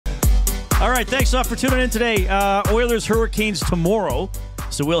All right, thanks a lot for tuning in today. Oilers Hurricanes tomorrow.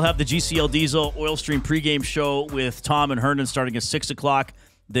 So we'll have the GCL Diesel Oil Stream pregame show with Tom and Herndon starting at 6 o'clock.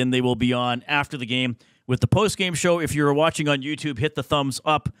 Then they will be on after the game with the postgame show. If you're watching on YouTube, hit the thumbs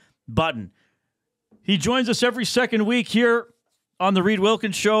up button. He joins us every second week here on the Reid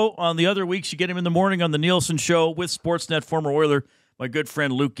Wilkins Show. On the other weeks, you get him in the morning on the Nielsen Show with Sportsnet. Former Oiler, my good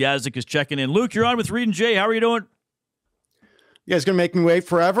friend Luke Gazdic is checking in. Luke, you're on with Reid and Jay. How are you doing? You guys gonna make me wait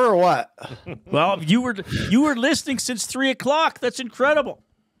forever or what? Well, you were listening since 3 o'clock. That's incredible.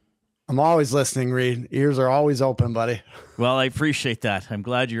 I'm always listening, Reid. Ears are always open, buddy. Well, I appreciate that. I'm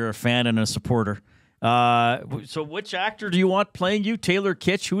glad you're a fan and a supporter. So which actor do you want playing you? Taylor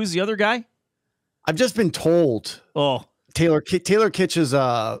Kitsch? Who is the other guy? I've just been told. Oh, Taylor Kitsch is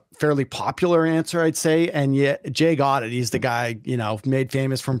a fairly popular answer, I'd say. And yet Jay got it. He's the guy, made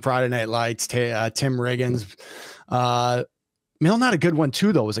famous from Friday Night Lights, Tim Riggins. Milne, not a good one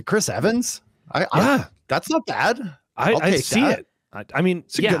too, though. Was it Chris Evans? Yeah. That's not bad. I see that. I mean,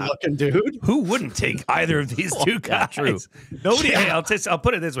 it's a good looking dude. Who wouldn't take either of these two guys? True. Nobody. Yeah. I'll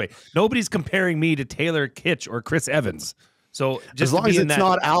put it this way: nobody's comparing me to Taylor Kitsch or Chris Evans. So just as long as it's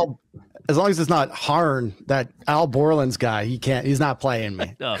not Al, as long as it's not Harn, that Al Borland's guy, he's not playing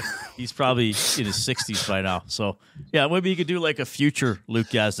me. No, he's probably in his 60s by now. So yeah, maybe you could do like a future Luke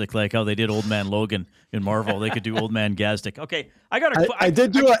Gazdic, like how they did Old Man Logan in Marvel. They could do Old Man Gazdic. Okay, I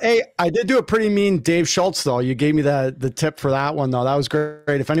did do a pretty mean Dave Schultz though. You gave me the tip for that one though. That was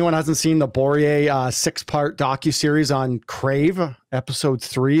great. If anyone hasn't seen the Borje 6-part docuseries on Crave, episode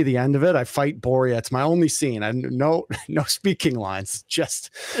 3, the end of it, I fight Borje. It's my only scene. I no speaking lines, just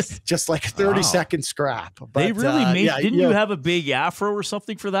like a 30-second scrap. But, they really made. Didn't you have a big afro or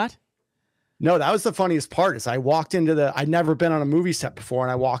something for that? No, that was the funniest part. Is I walked into I'd never been on a movie set before,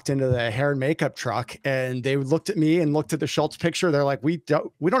 and I walked into the hair and makeup truck, and they looked at me and looked at the Schultz picture. They're like, "We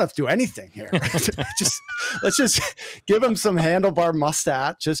don't have to do anything here. Let's just give him some handlebar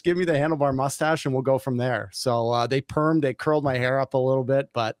mustache. Just give me the handlebar mustache, and we'll go from there." So they curled my hair up a little bit,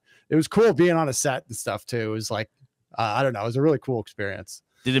 but it was cool being on a set and stuff too. It was like, I don't know, it was a really cool experience.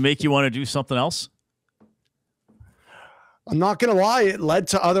 Did it make you want to do something else? I'm not going to lie. It led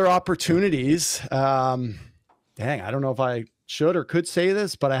to other opportunities. Dang, I don't know if I should or could say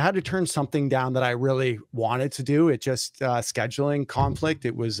this, but I had to turn something down that I really wanted to do. It just scheduling conflict.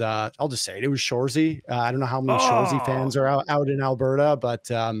 It was, I'll just say it. It was Shoresy. I don't know how many Shoresy fans are out in Alberta, but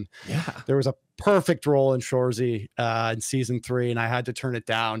there was a perfect role in Shoresy in season 3, and I had to turn it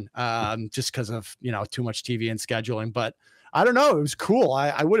down just because of, too much TV and scheduling. But I don't know. It was cool.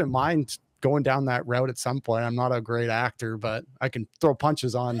 I wouldn't mind going down that route at some point. I'm not a great actor, but I can throw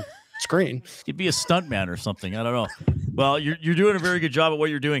punches on screen. You'd be a stuntman or something. I don't know. Well, you're doing a very good job at what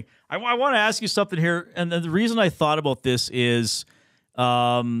you're doing. I want to ask you something here, and the reason I thought about this is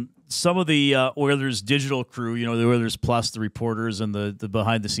some of the Oilers digital crew, the Oilers Plus, the reporters, and the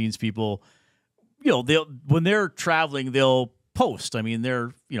behind the scenes people. When they're traveling, they'll post. I mean,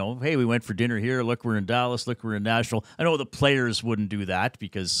 they're hey, we went for dinner here. Look, we're in Dallas. Look, we're in Nashville. I know the players wouldn't do that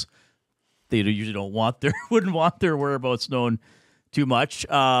because they usually wouldn't want their whereabouts known too much.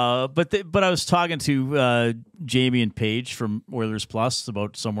 But I was talking to Jamie and Paige from Oilers Plus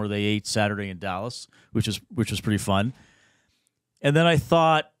about somewhere they ate Saturday in Dallas, which was pretty fun. And then I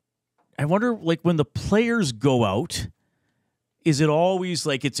thought, I wonder, like, when the players go out, is it always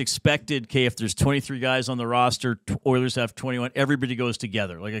like it's expected, okay, if there's 23 guys on the roster, Oilers have 21, everybody goes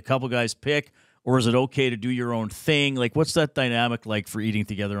together, like a couple guys pick, or is it okay to do your own thing? Like, what's that dynamic like for eating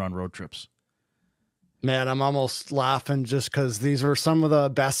together on road trips? Man, I'm almost laughing just because these were some of the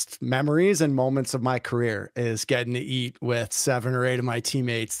best memories and moments of my career, is getting to eat with 7 or 8 of my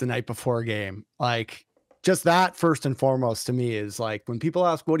teammates the night before a game. Like, just that first and foremost to me is like, when people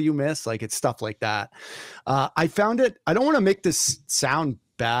ask, what do you miss? Like, it's stuff like that. I found it, I don't want to make this sound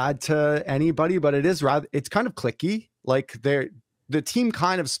bad to anybody, but it's kind of cliquey. Like, the team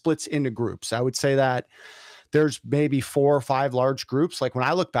kind of splits into groups. I would say that there's maybe 4 or 5 large groups. Like, when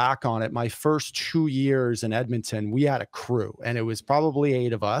I look back on it, my first 2 years in Edmonton, we had a crew, and it was probably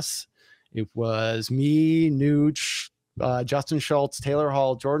 8 of us. It was me, Nuge, Justin Schultz, Taylor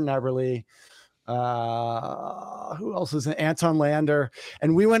Hall, Jordan Eberle, who else is it? Anton Lander.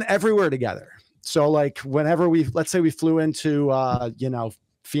 And we went everywhere together. So like, whenever let's say we flew into,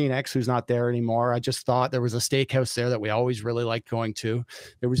 Phoenix, who's not there anymore. I just thought there was a steakhouse there that we always really liked going to.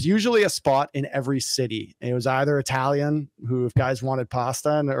 There was usually a spot in every city. It was either Italian, who if guys wanted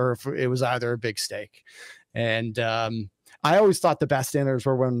pasta, or if it was either a big steak. And I always thought the best dinners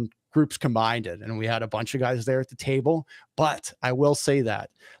were when groups combined it, and we had a bunch of guys there at the table. But I will say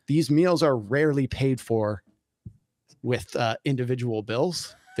that these meals are rarely paid for with individual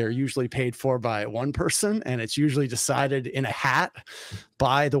bills. they're usually paid for by one person, and it's usually decided in a hat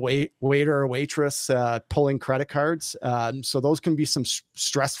by the waiter or waitress pulling credit cards. So those can be some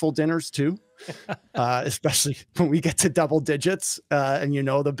stressful dinners too, especially when we get to double digits and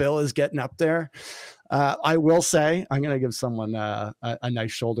the bill is getting up there. I will say, I'm going to give someone a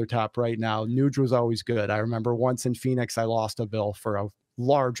nice shoulder tap right now. Nuge was always good. I remember once in Phoenix, I lost a bill for a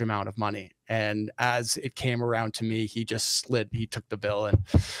large amount of money. And as it came around to me, he just slid. He took the bill and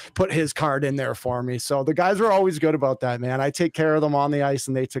put his card in there for me. So the guys were always good about that, man. I take care of them on the ice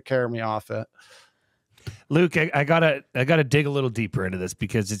and they took care of me off it. Luke, I gotta dig a little deeper into this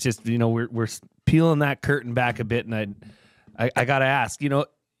because it's just, we're peeling that curtain back a bit. And I gotta ask,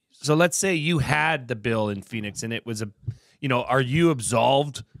 so let's say you had the bill in Phoenix and it was are you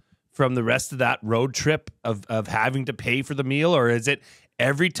absolved from the rest of that road trip of having to pay for the meal? Or is it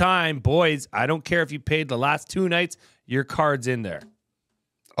every time, boys, I don't care if you paid the last 2 nights, your card's in there?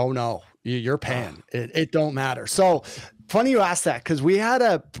 Oh no, you're paying. It don't matter. So funny you asked that, because we had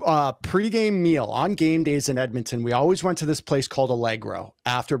a pregame meal on game days in Edmonton. We always went to this place called Allegro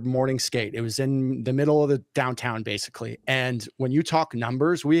after morning skate. It was in the middle of the downtown, basically. And when you talk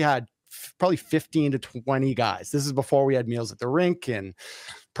numbers, we had probably 15 to 20 guys. This is before we had meals at the rink and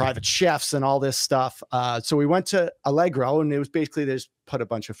private chefs and all this stuff. So we went to Allegro, and it was basically they just put a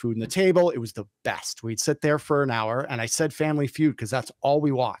bunch of food on the table. It was the best. We'd sit there for an hour, and I said Family Feud because that's all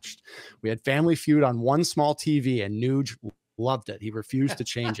we watched. We had Family Feud on one small TV, and Nuge loved it. He refused to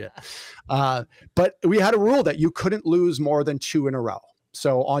change it. But we had a rule that you couldn't lose more than 2 in a row.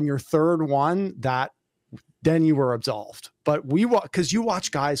 So on your third one, then you were absolved. But because you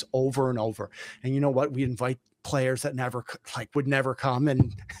watch guys over and over, and you know what? We invite players that would never come,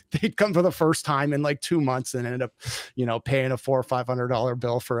 and they'd come for the first time in 2 months and ended up, paying a $400 or $500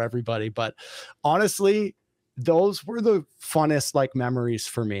 bill for everybody. But honestly, those were the funnest memories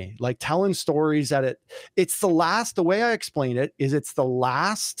for me, telling stories that the way I explain it is it's the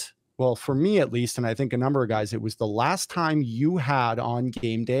last, well, for me at least, and I think a number of guys, it was the last time you had on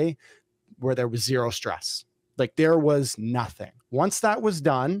game day where there was zero stress. There was nothing. Once that was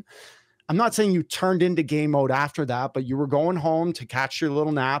done, I'm not saying you turned into game mode after that, but you were going home to catch your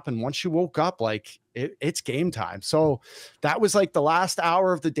little nap. And once you woke up, it's game time. So that was the last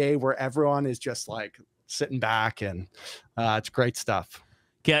hour of the day where everyone is just sitting back, and it's great stuff.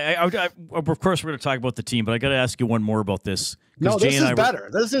 Okay, of course we're going to talk about the team, but I got to ask you one more about this. No, this is better.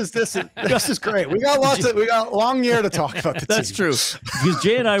 This is great. We got we got a long year to talk about the That's team. true. Because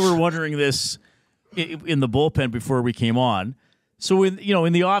Jay and I were wondering this in the bullpen before we came on. So in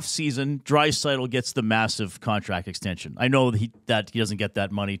the off season, Draisaitl gets the massive contract extension. I know that he doesn't get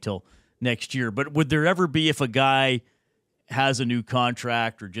that money till next year, but would there ever be, if a guy has a new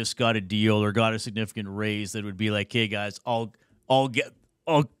contract or just got a deal or got a significant raise, that would be hey guys, I'll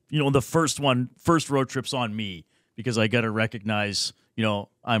the first road trip's on me because I got to recognize,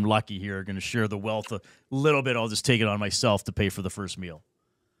 I'm lucky here, going to share the wealth a little bit. I'll just take it on myself to pay for the first meal.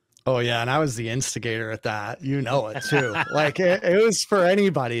 Oh yeah, and I was the instigator at that. It too. It was for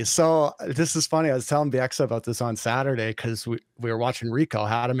anybody. So this is funny. I was telling BX about this on Saturday because we were watching Rico,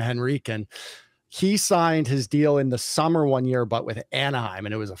 Adam Henrique, and he signed his deal in the summer one year, but with Anaheim,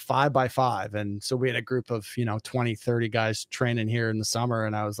 and it was a 5x5. And so we had a group of 20, 30 guys training here in the summer,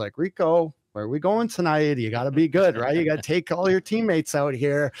 and I was like, Rico, where are we going tonight? You got to be good, right? You got to take all your teammates out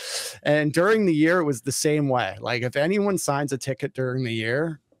here. And during the year, it was the same way. If anyone signs a ticket during the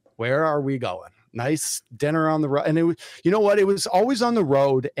year, where are we going? Nice dinner on the road. And it was, it was always on the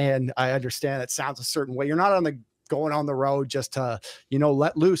road. And I understand it sounds a certain way. You're not going on the road just to,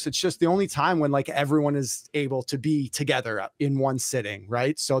 let loose. It's just the only time when everyone is able to be together in one sitting.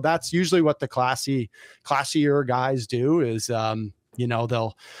 Right. So that's usually what the classier guys do is,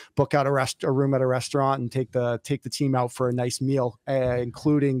 they'll book out a room at a restaurant and take the team out for a nice meal,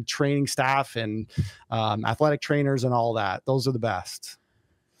 including training staff and athletic trainers and all that. Those are the best.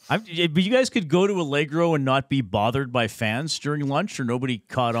 But you guys could go to Allegro and not be bothered by fans during lunch, or nobody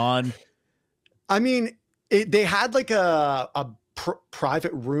caught on? I mean, they had a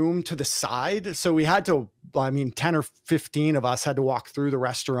private room to the side. So we had to, 10 or 15 of us had to walk through the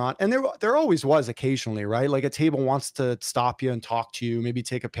restaurant. And there always was occasionally, right? A table wants to stop you and talk to you, maybe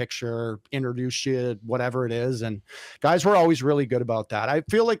take a picture, introduce you, whatever it is. And guys were always really good about that. I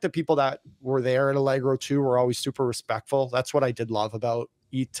feel like the people that were there at Allegro too were always super respectful. That's what I did love about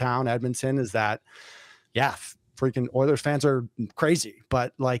E-Town, Edmonton, is that, freaking Oilers fans are crazy,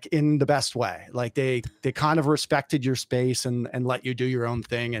 but in the best way. They kind of respected your space and let you do your own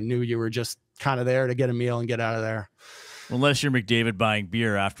thing and knew you were just kind of there to get a meal and get out of there. Unless you're McDavid buying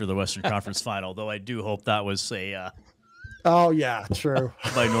beer after the Western Conference final, though I do hope that was Oh yeah, true.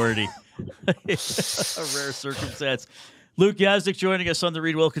 Minority. A rare circumstance. Luke Gazdic joining us on the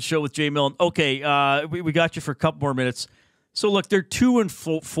Reid Wilkins Show with Jay Milne. Okay, we got you for a couple more minutes. So look, they're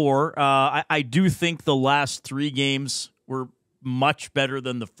 2-4. I do think the last 3 games were much better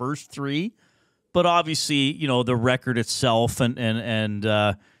than the first 3, but obviously, the record itself and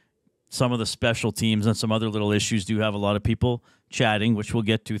some of the special teams and some other little issues do have a lot of people chatting, which we'll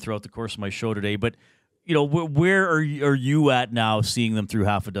get to throughout the course of my show today. But where are you at now, seeing them through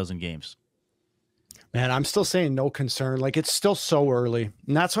half a dozen games? Man, I'm still saying no concern. Like, it's still so early.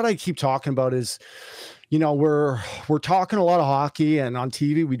 And that's what I keep talking about is, we're talking a lot of hockey, and on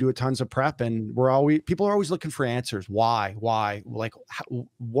TV, we do a tons of prep, and people are always looking for answers. Why? Like,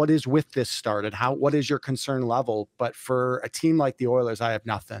 what is with this start, and what is your concern level? But for a team like the Oilers, I have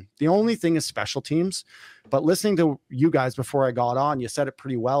nothing. The only thing is special teams. But listening to you guys before I got on, you said it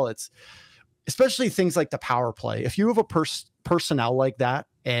pretty well. It's especially things like the power play. If you have a personnel like that,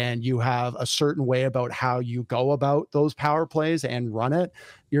 and you have a certain way about how you go about those power plays and run it,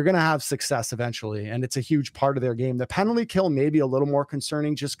 you're going to have success eventually. And it's a huge part of their game. The penalty kill may be a little more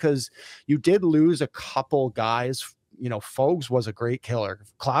concerning just because you did lose a couple guys. Fogues was a great killer.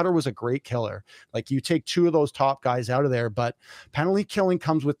 Clouder was a great killer. Like, you take 2 of those top guys out of there, but penalty killing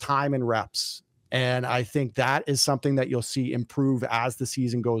comes with time and reps. And I think that is something that you'll see improve as the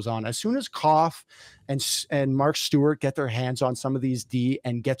season goes on. As soon as Koff and Mark Stewart get their hands on some of these D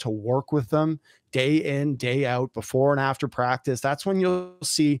and get to work with them day in, day out, before and after practice, that's when you'll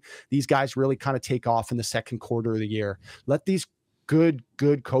see these guys really kind of take off in the second quarter of the year. Let these good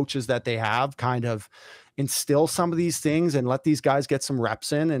coaches that they have kind of instill some of these things and let these guys get some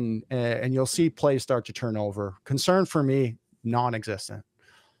reps in, and you'll see plays start to turn over. Concern for me, non-existent.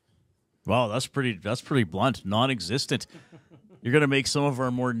 Wow, that's pretty blunt. Non-existent. You're going to make some of our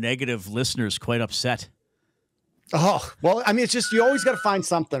more negative listeners quite upset. Oh, well, I mean, it's just, you always got to find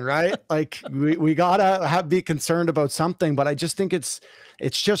something, right? Like, we got to be concerned about something, but I just think it's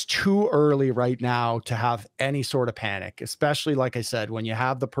just too early right now to have any sort of panic, especially, like I said, when you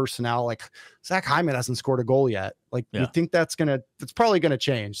have the personnel. Like, Zach Hyman hasn't scored a goal yet. Like, you think it's probably going to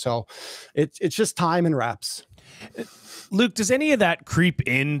change. So it's just time and reps. Luke, does any of that creep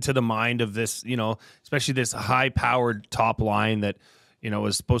into the mind of this, especially this high-powered top line that,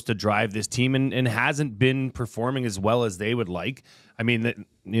 is supposed to drive this team and hasn't been performing as well as they would like? I mean,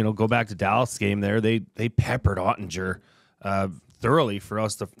 go back to Dallas game there. They peppered Ottinger thoroughly for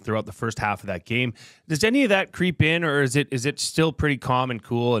us throughout the first half of that game. Does any of that creep in, or is it still pretty calm and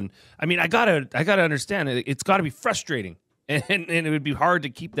cool? And I mean, I gotta understand, it's got to be frustrating, and it would be hard to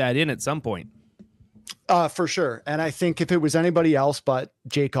keep that in at some point. For sure. And I think if it was anybody else but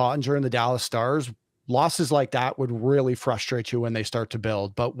Jake Ottinger and the Dallas Stars, losses like that would really frustrate you when they start to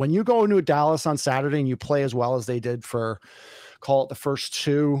build. But when you go into Dallas on Saturday and you play as well as they did for, call it the first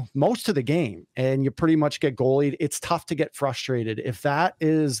 2, most of the game, and you pretty much get goalied, it's tough to get frustrated. If that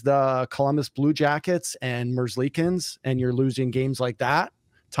is the Columbus Blue Jackets and Merzlikins, and you're losing games like that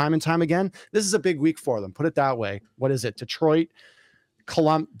time and time again, this is a big week for them. Put it that way. What is it? Detroit,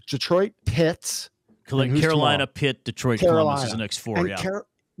 Pitt, Carolina, Pitt, Detroit, Columbus is the next 4.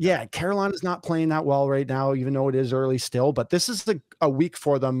 Carolina's not playing that well right now, even though it is early still. But this is a week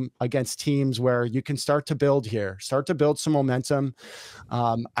for them against teams where you can start to build some momentum.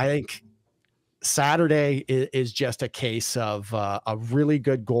 I think Saturday is just a case of a really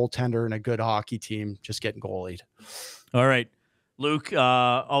good goaltender and a good hockey team just getting goalied. All right. Luke,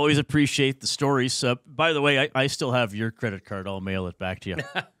 always appreciate the stories. By the way, I still have your credit card. I'll mail it back to you.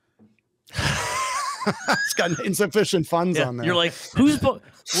 It's got insufficient funds on there. You're like,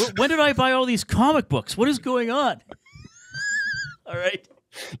 when did I buy all these comic books? What is going on? All right.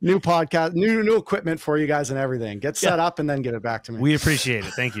 New podcast, new equipment for you guys and everything. Get set up and then get it back to me. We appreciate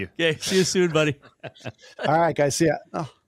it. Thank you. Okay. See you soon, buddy. All right, guys. See ya. Oh.